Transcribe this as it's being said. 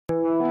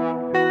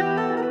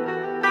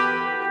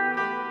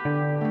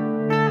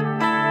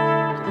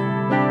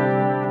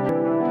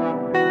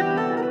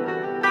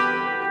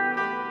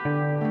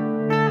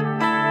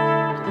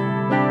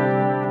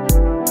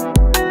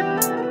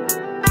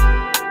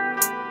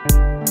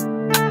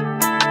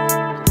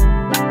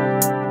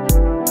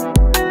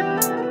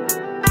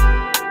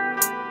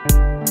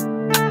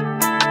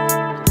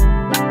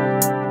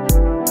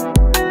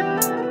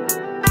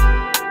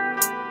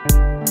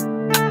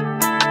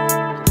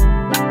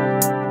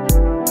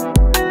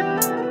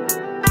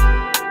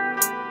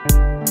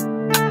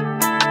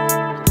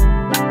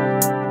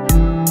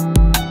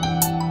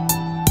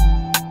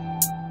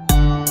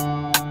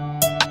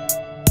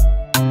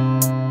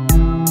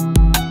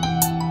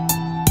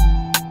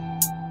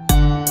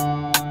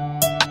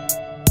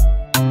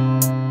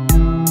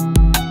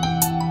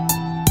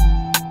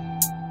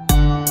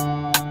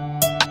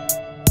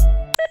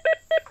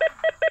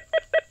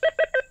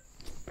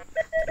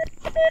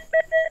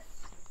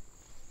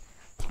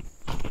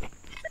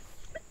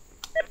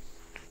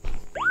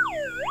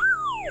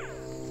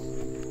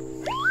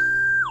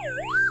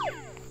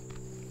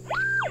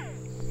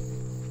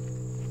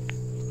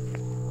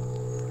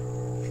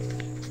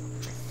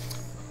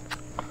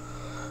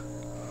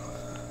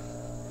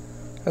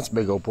That's a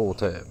big old pull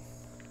tab.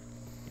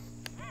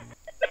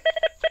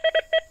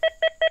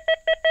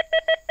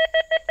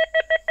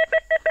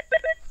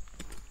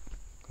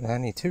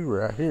 92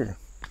 right here.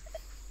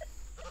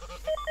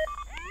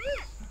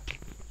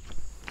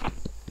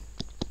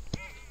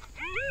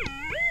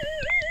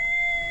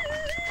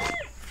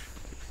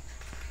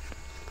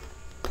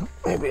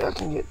 Maybe I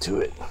can get to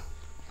it.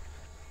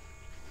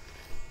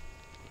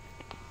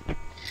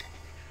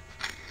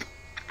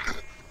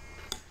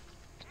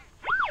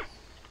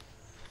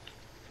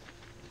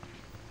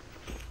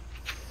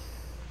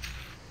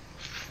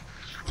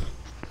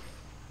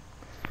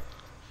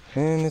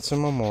 And it's a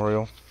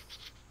memorial.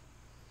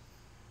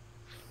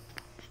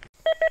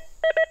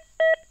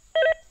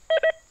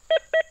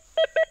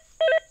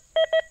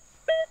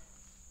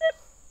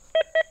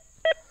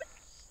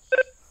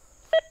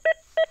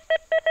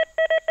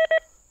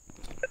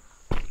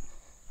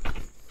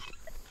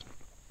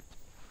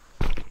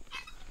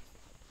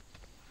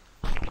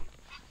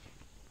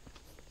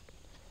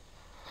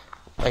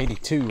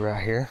 $82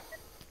 right here.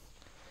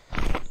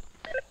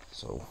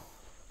 So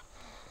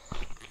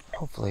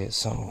hopefully it's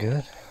something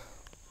good.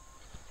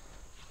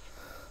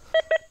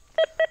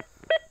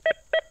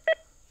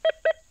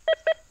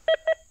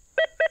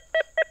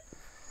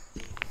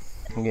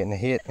 I'm getting a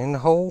hit in the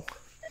hole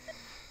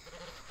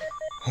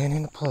and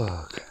in the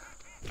plug.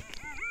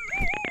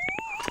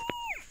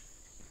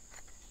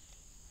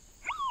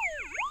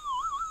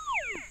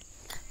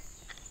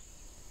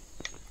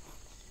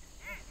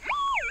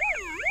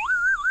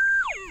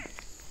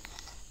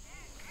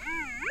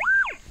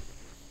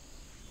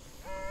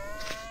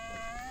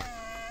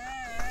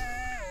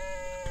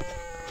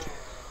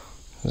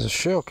 There's a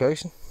shell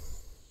casing.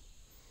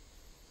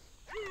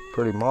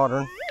 Pretty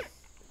modern.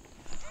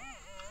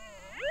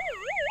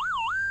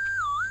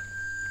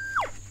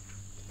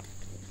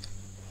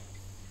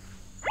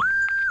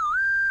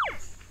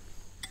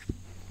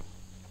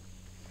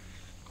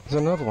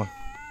 There's another one.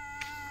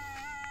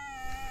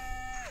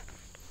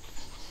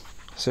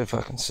 See if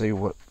I can see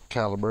what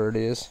caliber it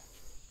is.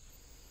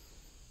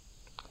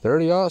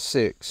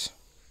 30-06.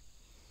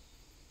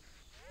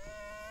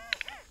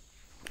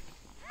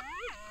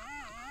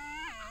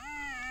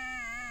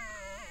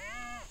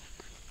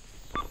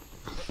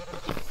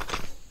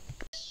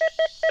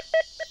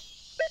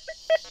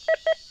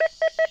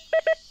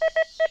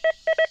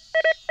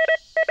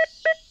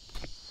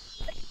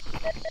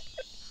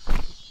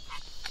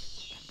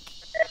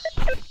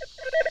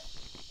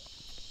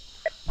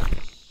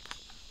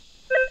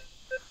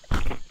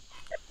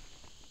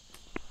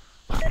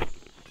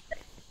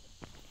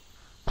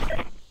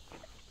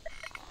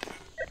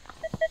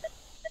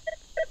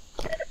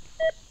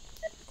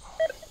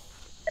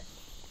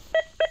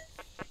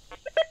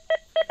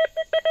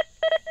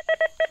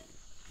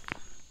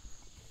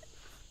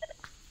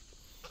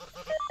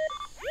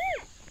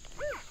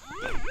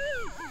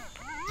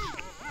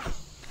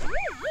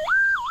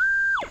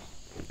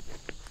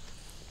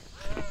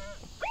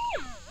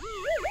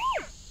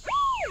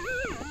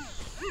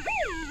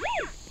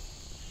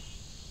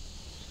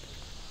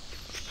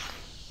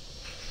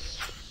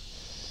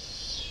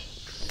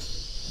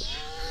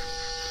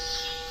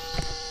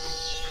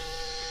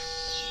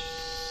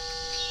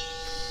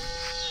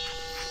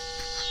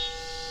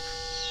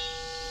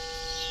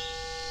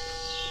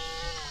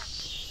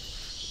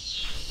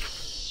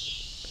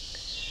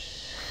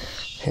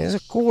 Here's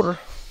a quarter,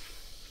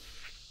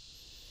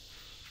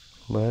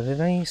 but it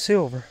ain't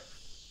silver.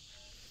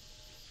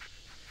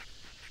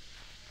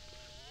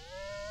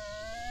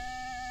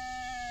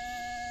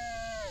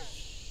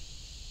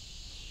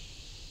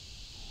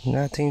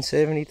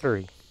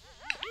 $1973.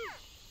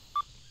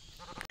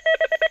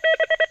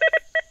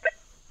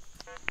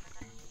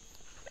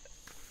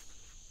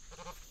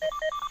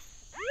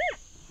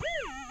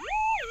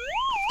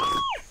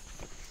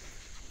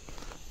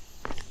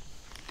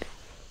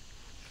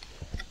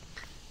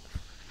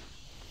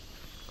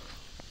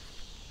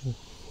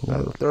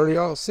 Another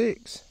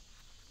 30-06.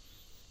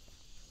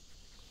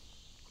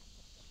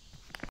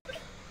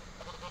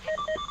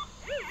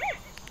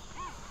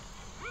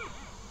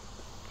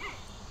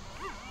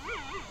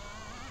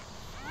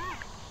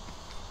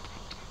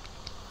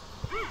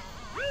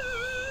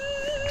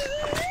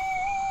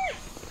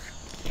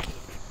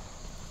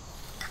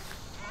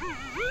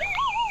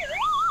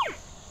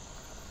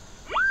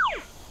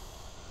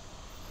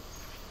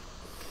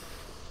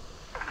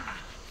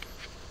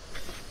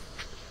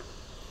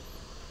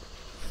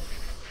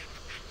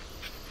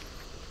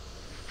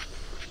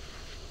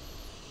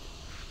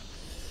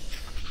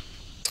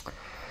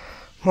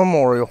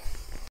 Memorial.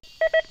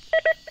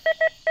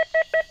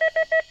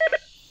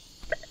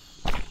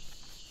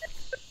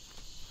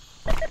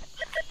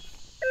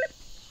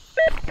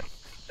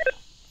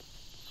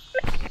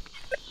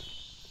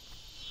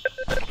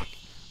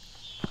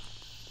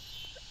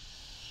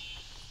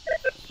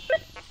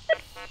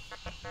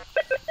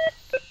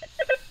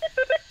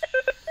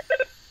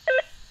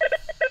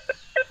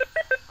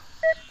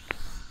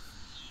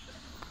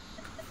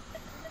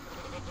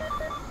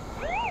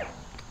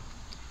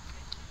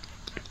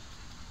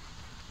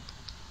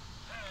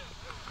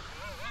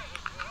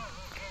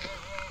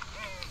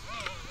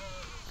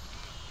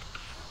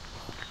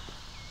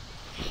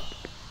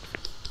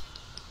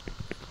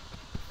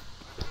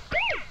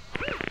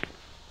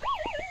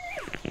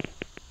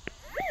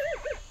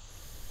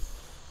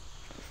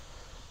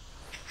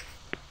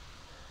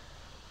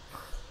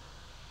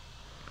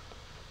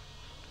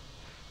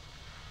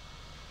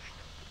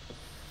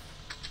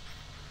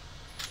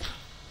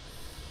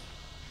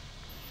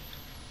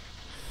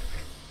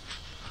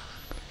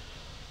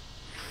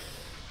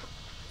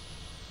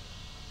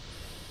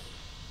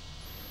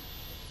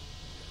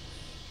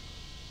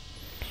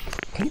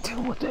 Can't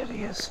tell what that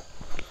is.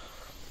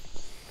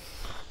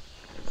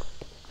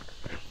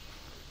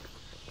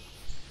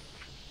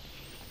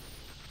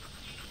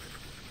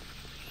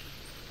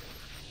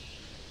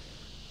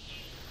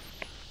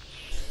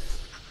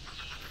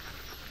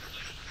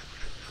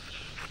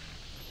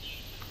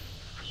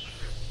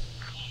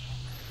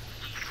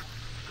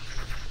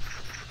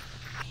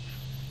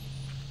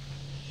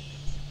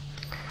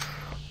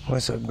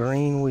 What's a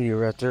green weed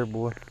right there,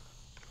 boy?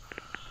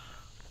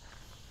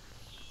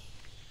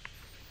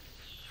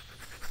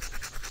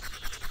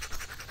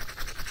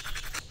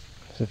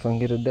 See if I can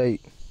get a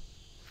date.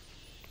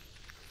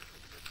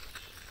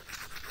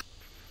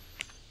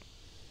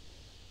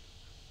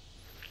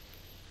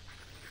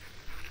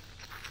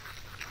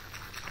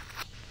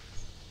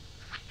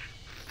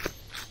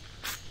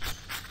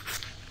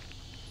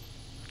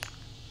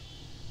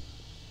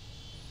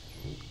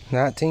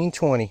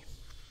 $19.20.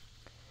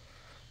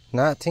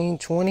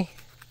 $19.20.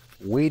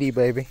 Weedy,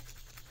 baby.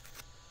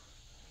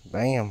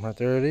 Bam, right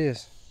there it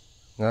is.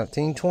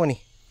 $19.20.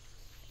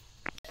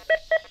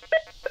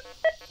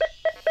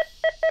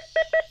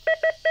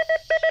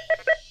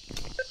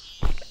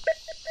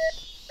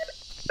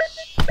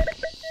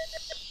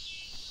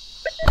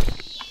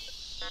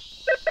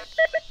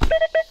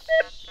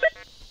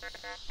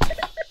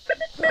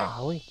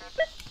 Golly.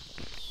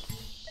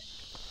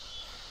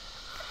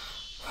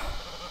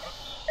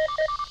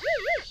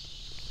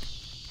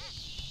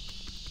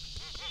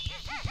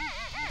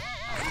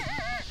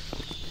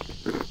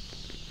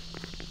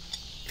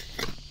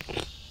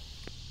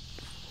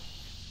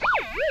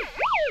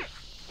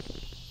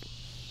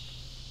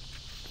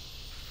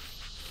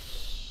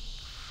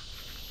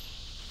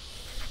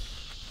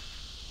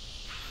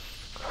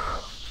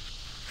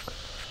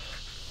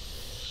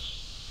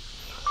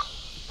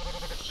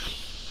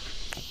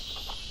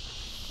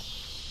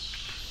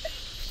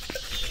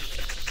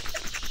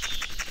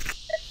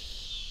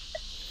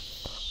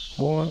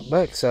 Boy,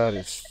 backside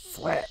is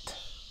flat.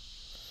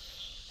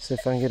 See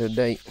if I can get a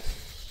date.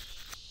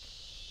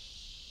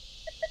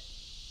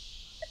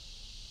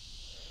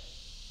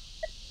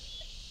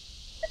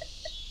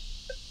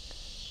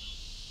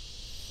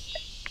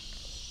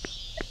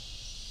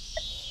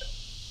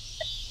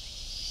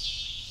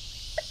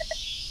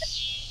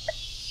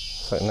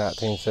 It's like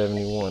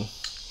 1971.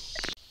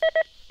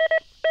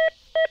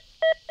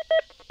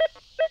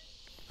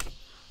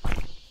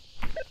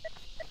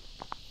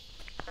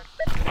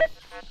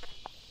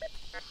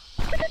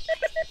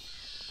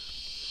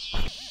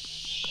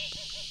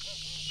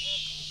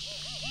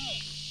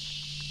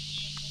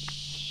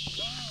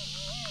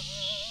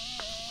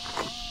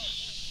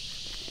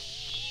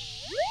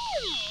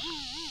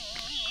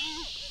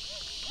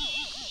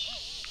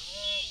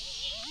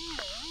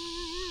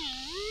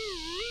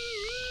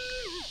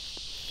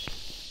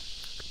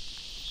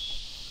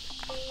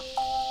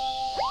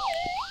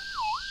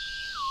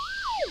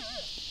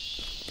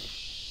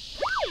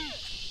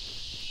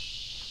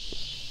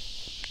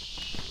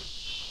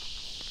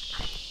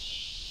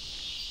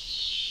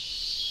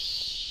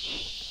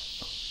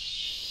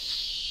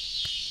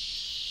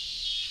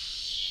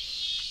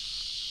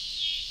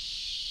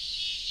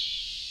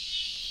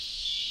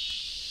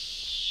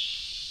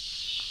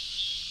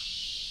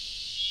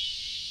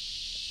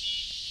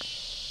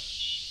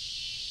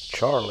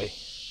 Charlie.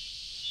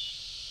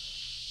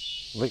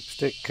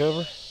 Lipstick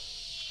cover.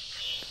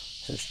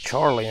 Says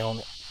Charlie on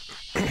it.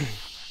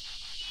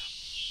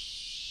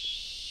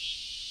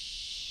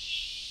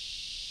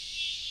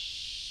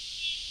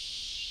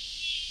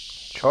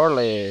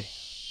 Charlie.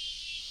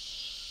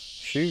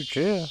 Shoot,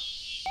 yeah.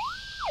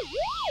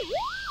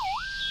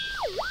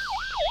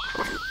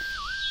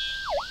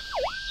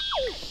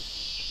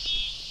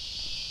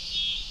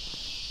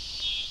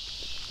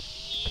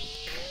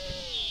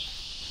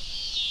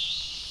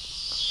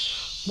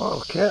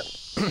 Bottle cap.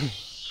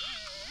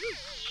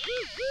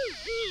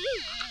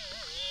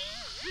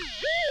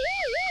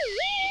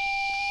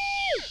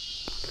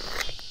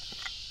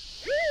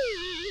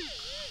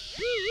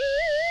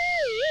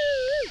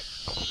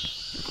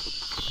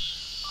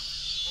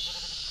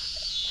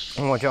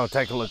 I want y'all to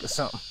take a look at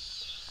something.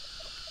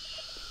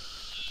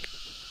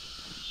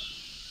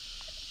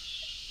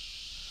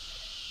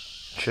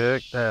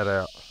 Check that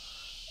out.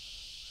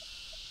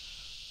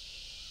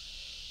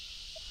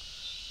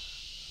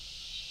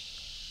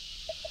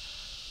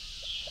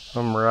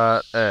 I'm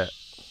right at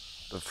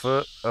the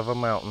foot of a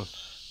mountain.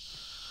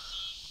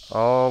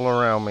 All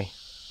around me.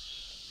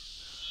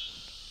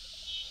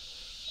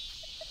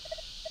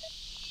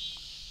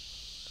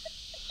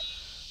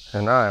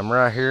 And I am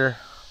right here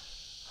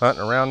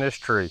hunting around this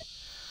tree.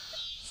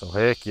 So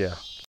heck yeah.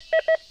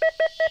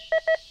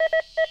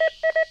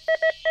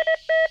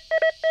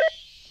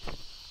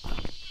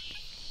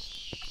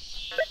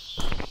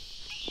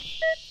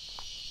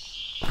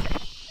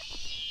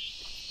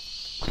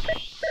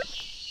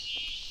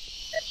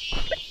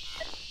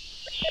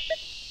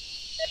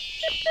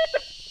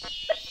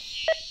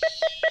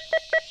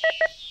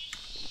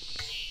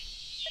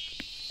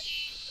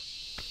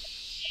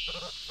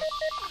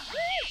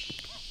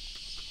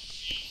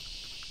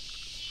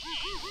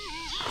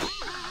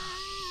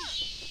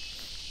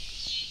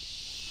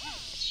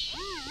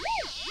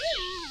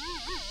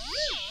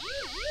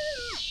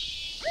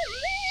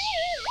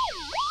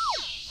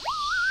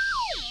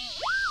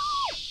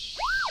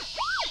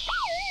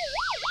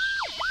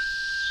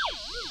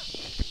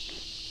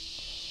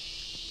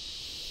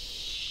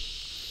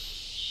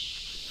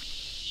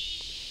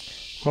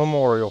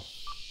 Memorial.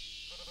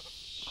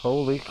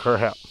 Holy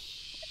crap.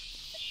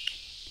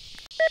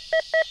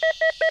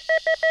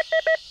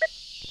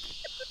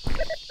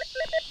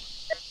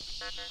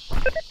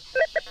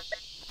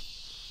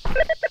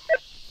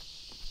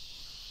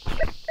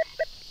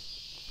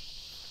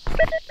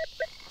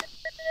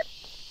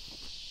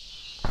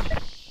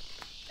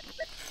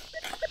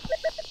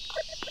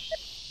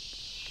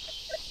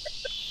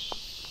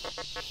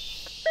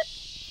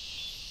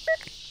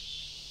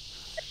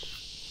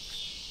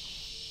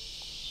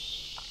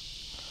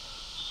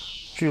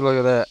 You look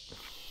at that.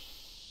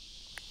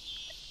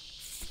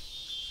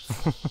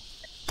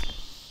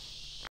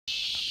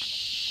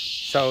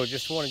 So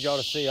just wanted y'all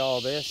to see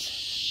all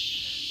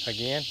this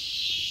again.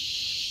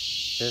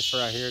 This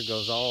right here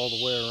goes all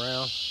the way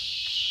around.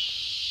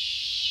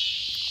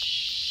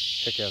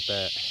 Check out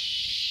that.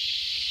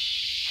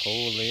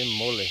 Holy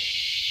moly.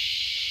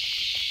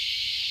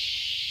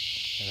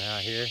 And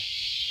out here,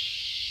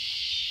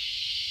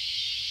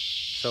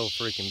 so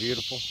freaking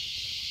beautiful.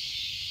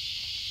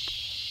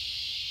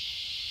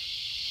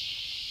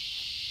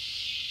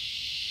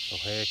 So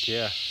heck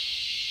yeah.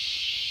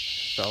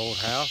 It's the old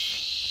house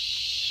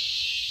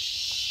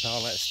and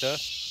all that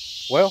stuff.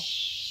 Well,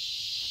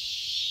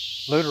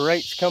 Looter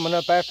 8's coming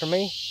up after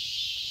me.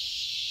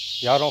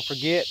 Y'all don't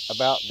forget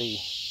about the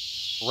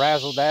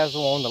razzle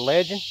dazzle on the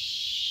legend.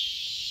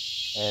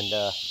 And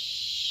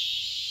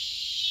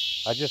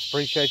I just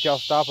appreciate y'all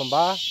stopping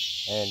by.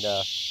 And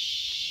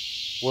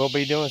we'll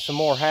be doing some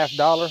more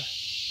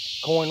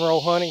 $50 coin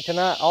roll hunting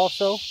tonight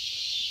also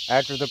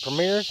after the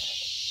premieres.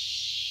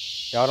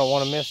 Y'all don't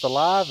want to miss the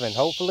live, and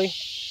hopefully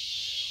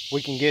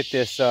we can get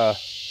this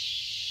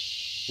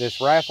this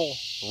razzle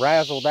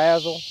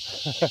dazzle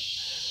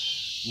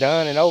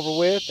done and over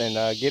with, and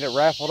get it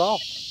raffled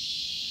off.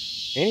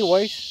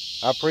 Anyways,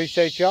 I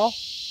appreciate y'all.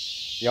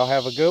 Y'all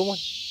have a good one.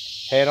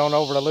 Head on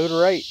over to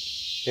Looter 8.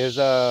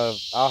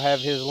 I'll have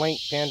his link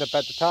pinned up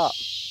at the top.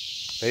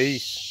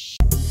 Peace.